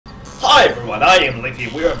Hi everyone, I am Liffy.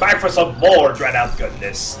 We are back for some more Dreadout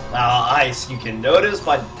goodness. Now, as you can notice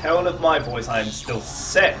by the tone of my voice, I am still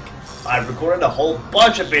sick. I recorded a whole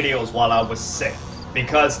bunch of videos while I was sick,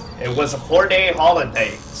 because it was a 4-day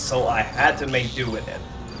holiday, so I had to make do with it.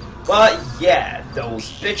 But yeah,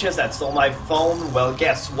 those bitches that stole my phone, well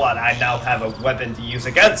guess what, I now have a weapon to use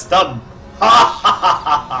against them! Ha ha ha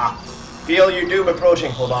ha ha! Feel your doom approaching.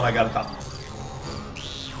 Hold on, I got a cup.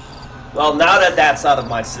 Well, now that that's out of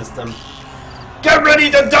my system, get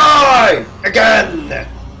ready to die! Again!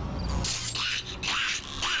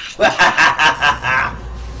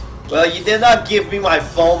 Well, you did not give me my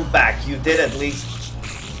phone back. You did at least.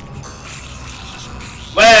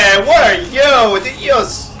 Man, what are you? Did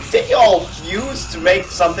you all fuse to make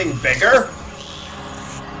something bigger?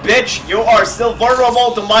 Bitch, you are still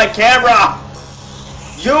vulnerable to my camera!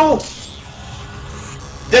 You...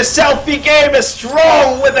 The selfie game is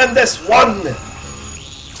strong within this one!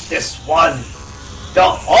 This one.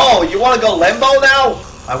 Oh, you wanna go limbo now?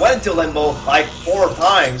 I went into limbo like 4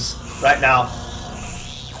 times right now.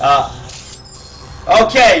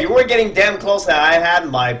 Okay, you were getting damn close and I had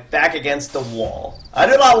my back against the wall. I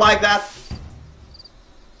do not like that.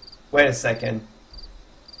 Wait a second.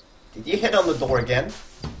 Did you hit on the door again?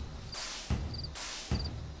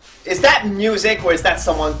 Is that music or is that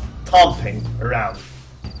someone thumping around?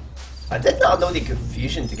 I did not know they could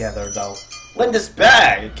fusion together though. Linda's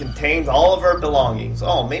bag, it contained all of her belongings.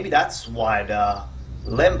 Oh, maybe that's why the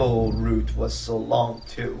limbo route was so long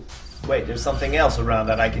too. Wait, there's something else around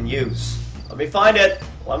that I can use. Let me find it.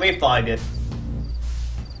 Let me find it.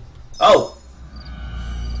 Oh!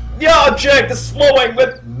 The object is flowing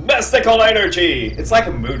with mystical energy! It's like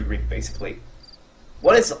a mood ring, basically.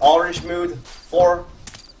 What is orange mood for?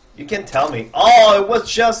 You can tell me. Oh, it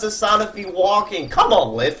was just the sound of me walking. Come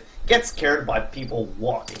on, Liv. Get scared by people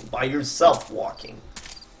walking, by yourself walking.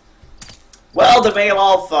 Well, the male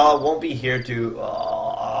alpha won't be here to...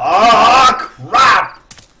 crap!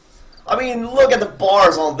 I mean, look at the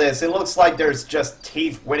bars on this. It looks like there's just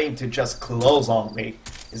teeth waiting to just close on me.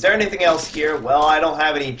 Is there anything else here? Well, I don't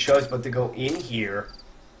have any choice but to go in here.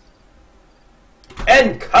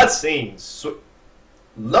 End cutscenes.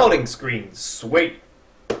 Loading screen. Sweet.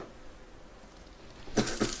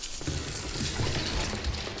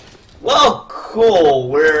 Well, cool.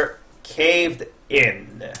 We're caved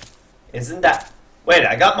in. Isn't that... Wait,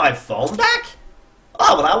 I got my phone back?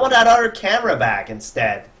 Oh, but I want that other camera back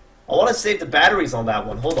instead. I want to save the batteries on that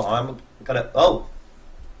one. Hold on, I'm gonna... Oh.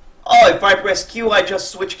 Oh, if I press Q, I just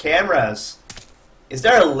switch cameras. Is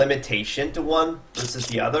there a limitation to one versus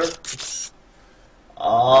the other?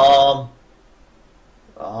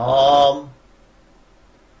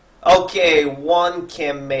 Okay, one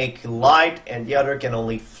can make light and the other can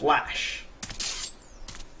only flash.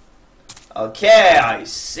 Okay, I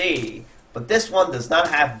see. But this one does not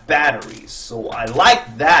have batteries, so I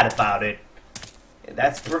like that about it. Yeah,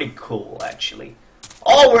 that's pretty cool, actually.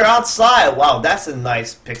 Oh, we're outside! Wow, that's a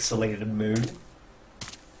nice pixelated moon.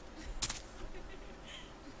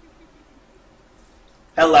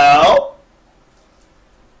 Hello?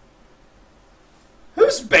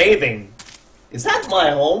 Who's bathing? Is that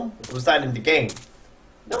my home? Or was that in the game?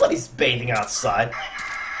 Nobody's bathing outside.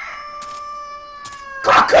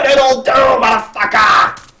 Cock-a-doodle-doo,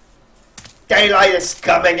 motherfucker! Daylight is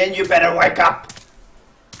coming and you better wake up!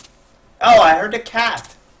 Oh, I heard a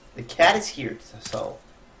cat. The cat is here, so...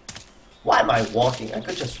 Why am I walking? I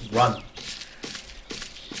could just run.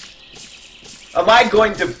 Am I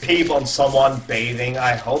going to peep on someone bathing?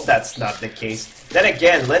 I hope that's not the case. Then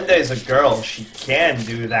again, Linda is a girl. She can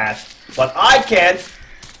do that. But I can't!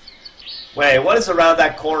 Wait, what is around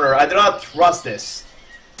that corner? I do not trust this.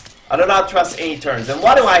 I do not trust any turns. And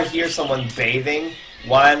why do I hear someone bathing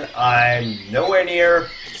when I'm nowhere near?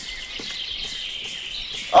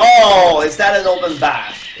 Oh, is that an open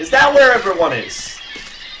bath? Is that where everyone is?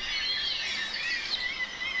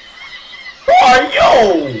 Who are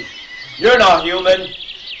you? You're not human.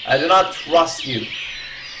 I do not trust you.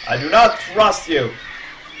 I do not trust you.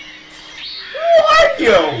 Who are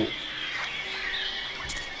you?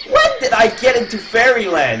 When did I get into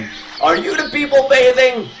fairyland? Are you the people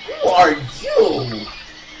bathing? Who are you?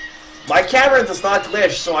 My camera does not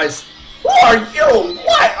glitch, so Who are you?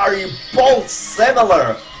 Why are you both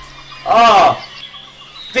similar? Ah,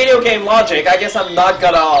 video game logic. I guess I'm not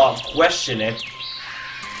gonna question it.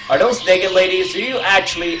 Are those naked ladies? Do you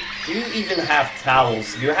even have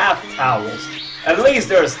towels? You have towels. At least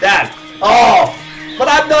there's that. Oh, but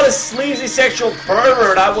I'm not a sleazy sexual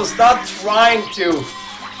pervert. I was not trying to...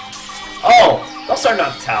 Oh, those are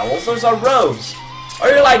not towels. Those are robes.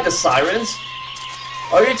 Are you like the Sirens?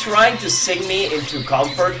 Are you trying to sing me into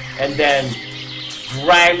comfort and then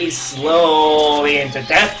drag me slowly into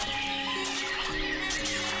death?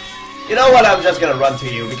 You know what, I'm just gonna run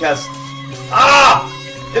to you because... Ah!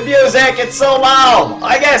 The music, it's so loud!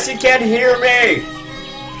 I guess you can't hear me!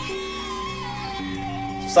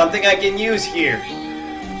 Something I can use here.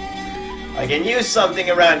 I can use something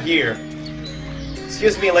around here.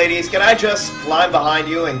 Excuse me, ladies, can I just climb behind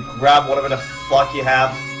you and grab whatever the fuck you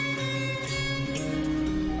have?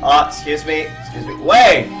 Excuse me,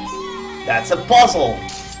 Wait! That's a puzzle!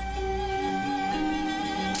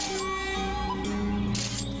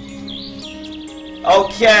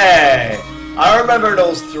 Okay! I remember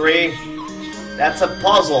those three. That's a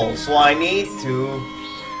puzzle, so I need to...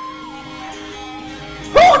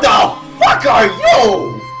 Who the fuck are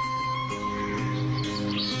you?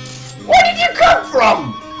 Where did you come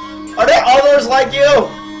from? Are there others like you?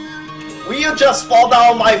 Will you just fall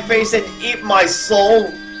down on my face and eat my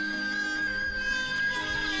soul?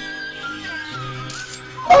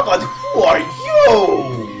 Oh, but who are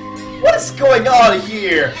you? What is going on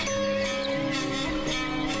here?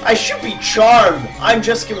 I should be charmed. I'm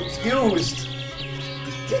just confused.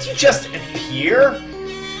 Did you just appear?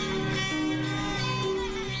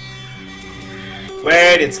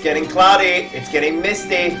 Wait, it's getting cloudy. It's getting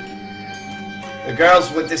misty. The girls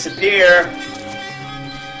would disappear.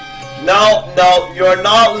 No, you're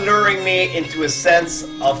not luring me into a sense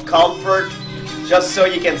of comfort just so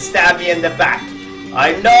you can stab me in the back.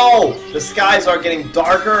 I know the skies are getting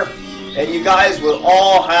darker and you guys will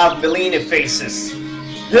all have Melina faces.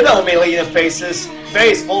 You know Melina faces.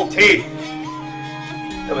 Face full of teeth.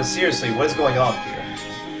 No, but seriously, what is going on here?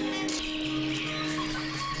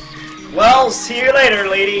 Well, see you later,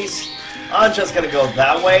 ladies. I'm just gonna go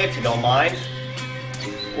that way, if you don't mind.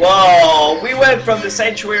 Whoa, we went from the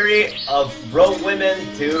sanctuary of robed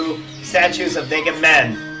women to statues of naked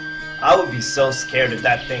men. I would be so scared if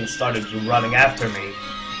that thing started running after me.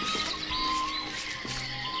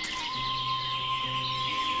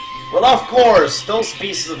 Well, of course, those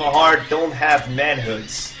pieces of a heart don't have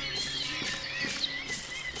manhoods.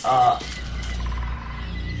 I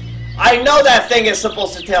know that thing is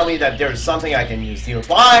supposed to tell me that there's something I can use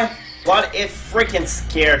nearby, but it freaking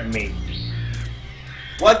scared me.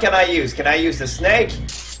 What can I use? Can I use the snake?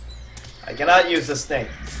 I cannot use the snake.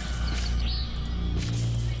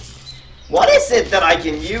 What is it that I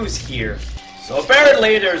can use here? So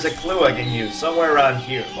apparently there's a clue I can use somewhere around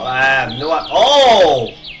here, but I have no idea.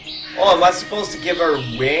 Oh! Oh, am I supposed to give her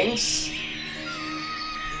wings?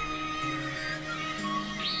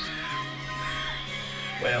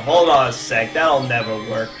 Wait, hold on a sec. That'll never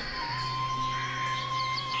work.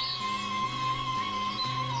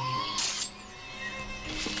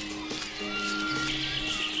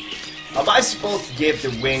 Am I supposed to give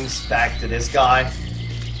the wings back to this guy?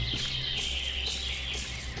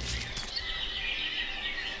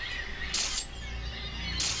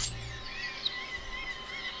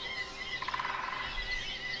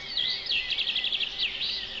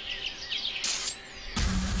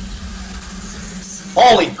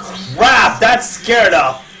 Holy crap, that scared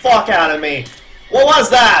the fuck out of me. What was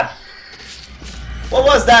that? What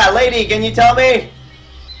was that? Lady, can you tell me?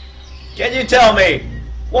 Can you tell me?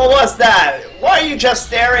 What was that? Why are you just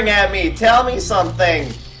staring at me? Tell me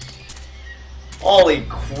something. Holy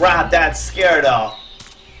crap, that scared the...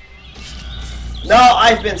 No,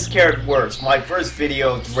 I've been scared worse. My first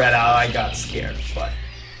video, Dreadout, I got scared, but...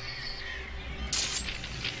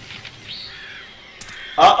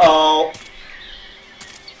 Uh-oh.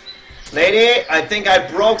 Lady, I think I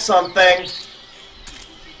broke something.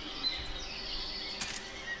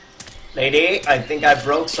 Lady, I think I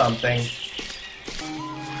broke something.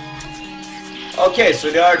 Okay,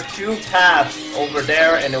 so there are two paths over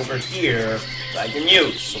there and over here that I can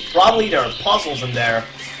use. So probably there are puzzles in there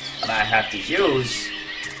that I have to use.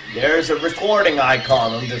 There's a recording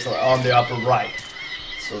icon on the upper right.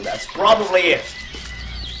 So that's probably it.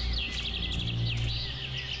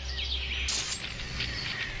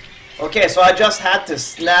 Okay, so I just had to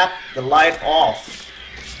snap the light off.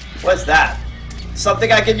 What's that?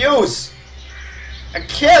 Something I can use! A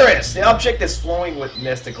Keris! The object is flowing with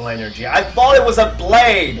mystical energy. I thought it was a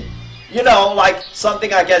blade! You know, like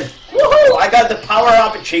something I can... Woohoo! I got the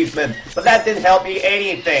power-up achievement, but that didn't help me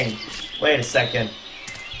anything. Wait a second.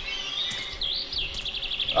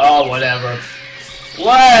 Oh, whatever.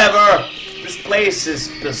 Whatever! This place is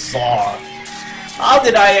bizarre. How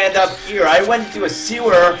did I end up here? I went into a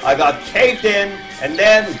sewer, I got caved in, and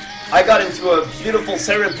then I got into a beautiful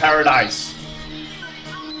Siren paradise.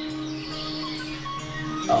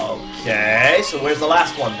 Okay, so where's the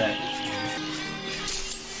last one then?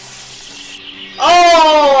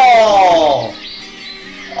 Oh!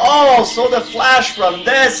 Oh, so the flash from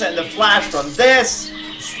this and the flash from this,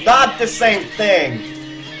 it's not the same thing.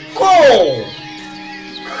 Cool!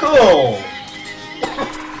 Cool!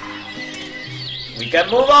 We can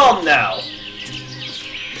move on now.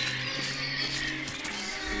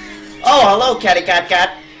 Oh, hello, catty cat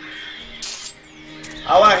cat.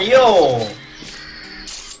 How are you?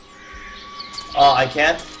 Oh, I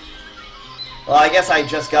can't? Well, I guess I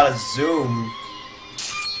just gotta zoom.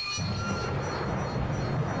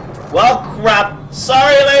 Well, crap.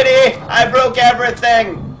 Sorry, lady. I broke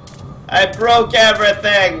everything. I broke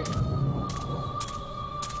everything.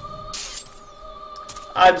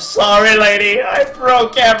 I'm sorry, lady. I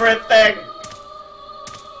broke everything.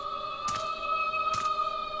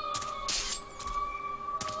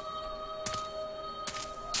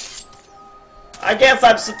 I guess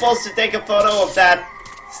I'm supposed to take a photo of that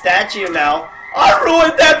statue now. I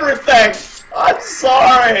ruined everything. I'm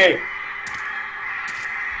sorry.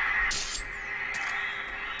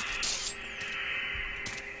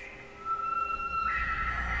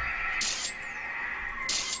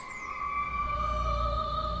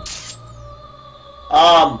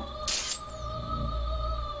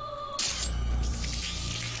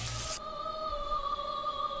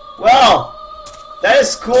 Well, that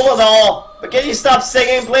is cool and all, but can you stop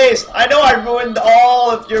singing, please? I know I ruined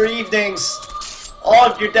all of your evenings, all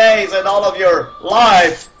of your days, and all of your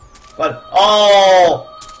life, but oh,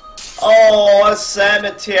 a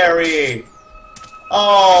cemetery.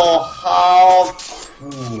 Oh, how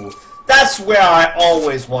cool. That's where I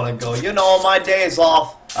always want to go. You know, my days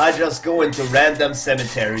off, I just go into random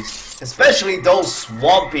cemeteries. Especially those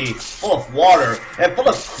swampy, full of water, and full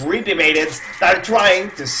of creepy maidens that are trying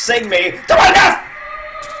to sing me to my death!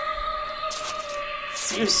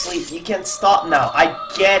 Seriously, you can stop now. I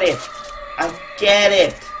get it. I get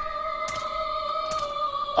it.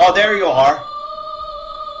 Oh, there you are.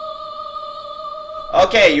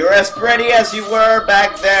 Okay, you're as pretty as you were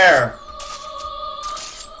back there.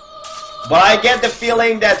 But I get the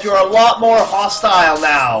feeling that you're a lot more hostile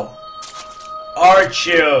now. Aren't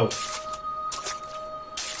you?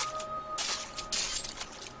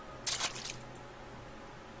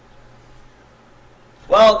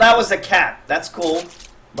 Well, that was a cat. That's cool.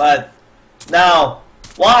 But now,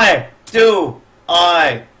 why do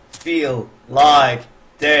I feel like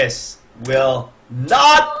this will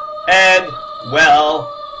not end well?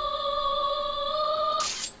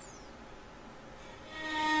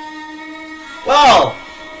 Well,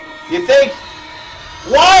 you think,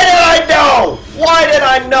 why did I know? Why did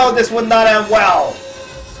I know this would not end well?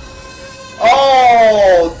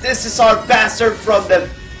 Oh, this is our bastard from the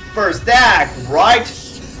first act, right?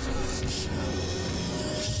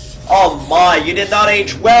 Oh my, you did not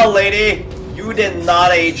age well, lady. You did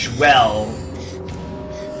not age well.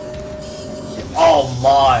 Oh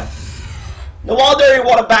my. No wonder you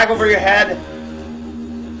want a bag over your head.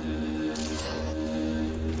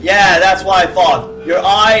 Yeah, that's what I thought. Your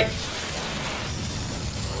eye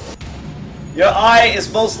is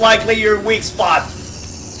most likely your weak spot.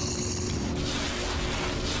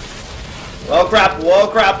 Oh crap, whoa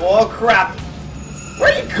crap, whoa crap.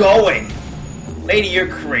 Where are you going? Lady, you're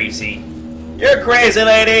crazy. You're crazy,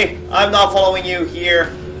 lady. I'm not following you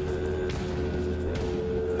here.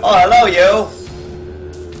 Oh, hello, you.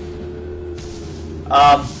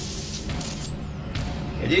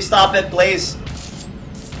 Can you stop it, please?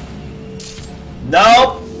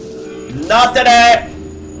 Nope. Not today.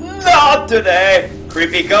 Not today.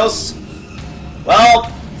 Creepy ghosts. Well,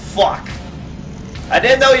 fuck. I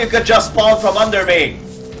didn't know you could just spawn from under me.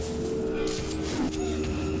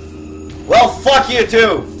 Well, fuck you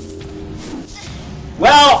too.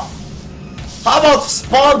 Well, how about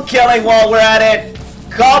spawn killing while we're at it?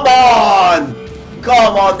 Come on!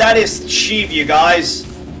 Come on, that is cheap, you guys.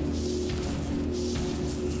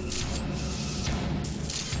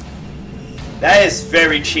 That is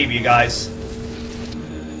very cheap, you guys.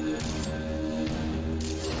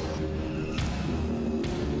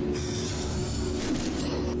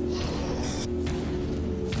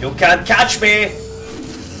 You can't catch me!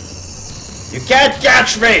 You can't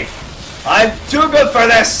catch me! I'm too good for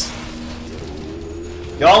this!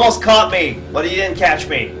 You almost caught me, but you didn't catch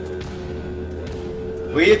me.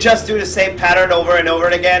 Will you just do the same pattern over and over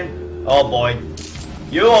again? Oh boy.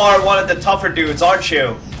 You are one of the tougher dudes, aren't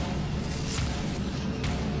you?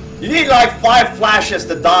 You need like 5 flashes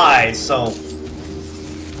to die, so...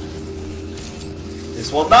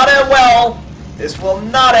 This will not end well! This will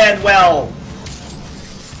not end well!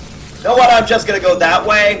 You know what, I'm just gonna go that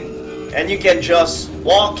way, and you can just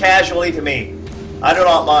walk casually to me. I do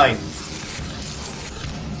not mind.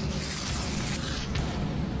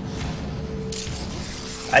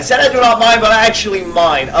 I said I do not mind, but I actually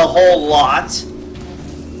mind a whole lot.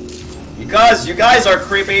 Because you guys are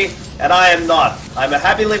creepy, and I am not. I'm a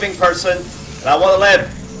happy living person, and I want to live.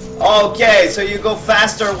 Okay, so you go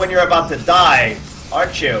faster when you're about to die,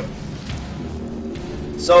 aren't you?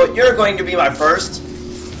 So you're going to be my first.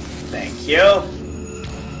 Thank you.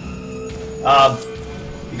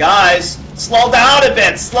 You guys, slow down a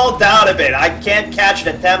bit, slow down a bit. I can't catch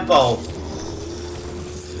the tempo.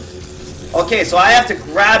 Okay, so I have to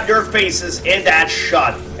grab your faces in that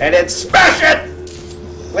shot and then smash it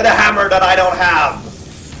with a hammer that I don't have.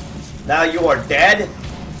 Now you are dead,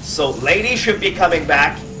 so lady should be coming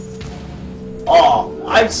back. Oh,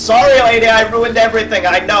 I'm sorry, lady, I ruined everything,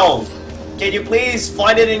 I know. Can you please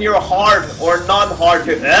find it in your heart or non-heart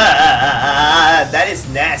to... that is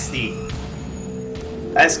nasty.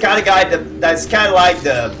 That's kind of like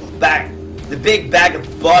the big bag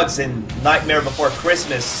of bugs in Nightmare Before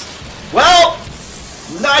Christmas. Well,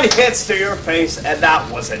 9 hits to your face, and that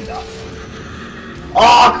was enough.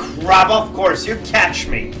 Oh crap! Of course, you catch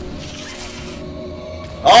me.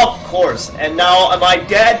 Of course. And now, am I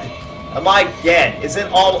dead? Am I dead? Is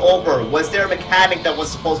it all over? Was there a mechanic that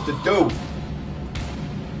was supposed to do?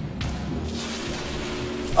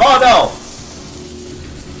 Oh no!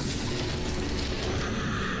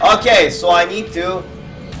 Okay, so I need to...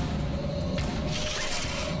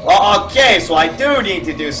 Well, okay, so I do need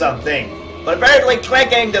to do something. But apparently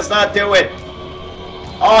clicking does not do it.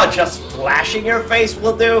 Oh, just flashing your face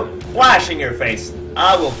will do? Flashing your face.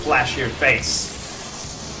 I will flash your face.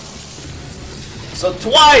 So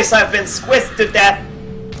twice I've been squished to death,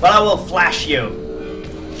 but I will flash you.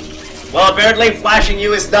 Well, apparently flashing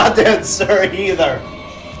you is not the answer either.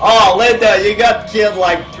 Oh, Linda, you got killed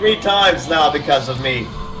like 3 times now because of me.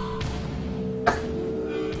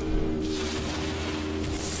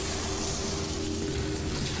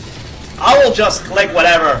 I will just click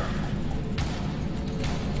whatever.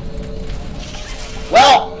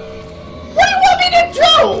 Well, what do you want me to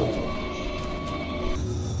do?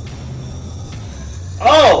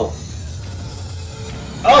 Oh.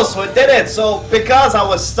 Oh, so it did it. So because I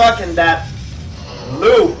was stuck in that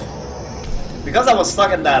loop.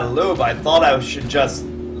 I thought I should just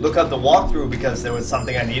look up the walkthrough because there was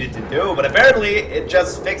something I needed to do. But apparently it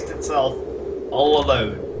just fixed itself all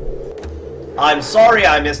alone. I'm sorry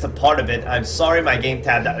I missed a part of it. I'm sorry my game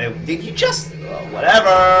tabbed out. Did you just...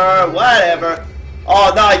 whatever.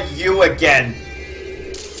 Oh, not you again.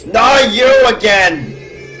 Not you again.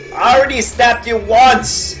 I already snapped you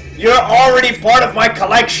once. You're already part of my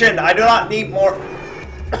collection. I do not need more...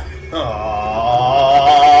 Oh.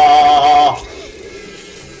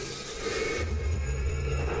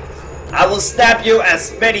 I will snap you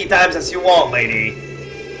as many times as you want, lady.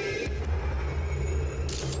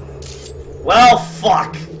 Well,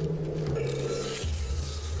 fuck.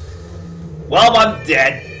 Well, I'm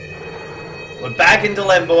dead. We're back into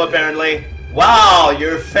limbo, apparently. Wow,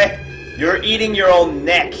 you're eating your own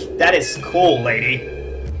neck. That is cool, lady.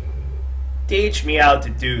 Teach me how to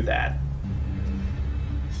do that.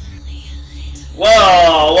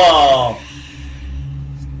 Whoa, whoa.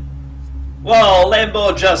 Whoa,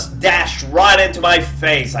 Limbo just dashed right into my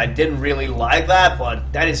face. I didn't really like that,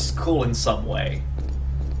 but that is cool in some way.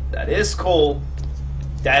 That is cool.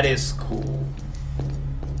 That is cool.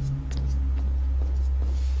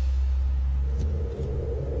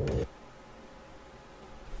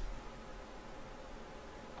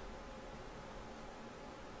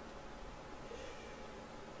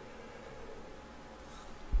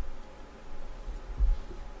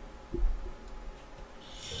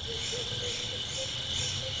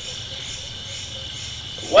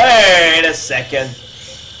 Wait a second.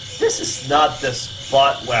 This is not the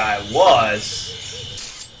spot where I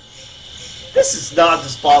was. This is not the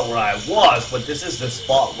spot where I was, but this is the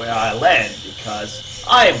spot where I land, because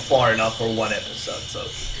I am far enough for one episode. So,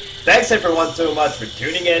 thanks everyone so much for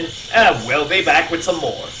tuning in, and I will be back with some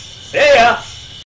more. See ya!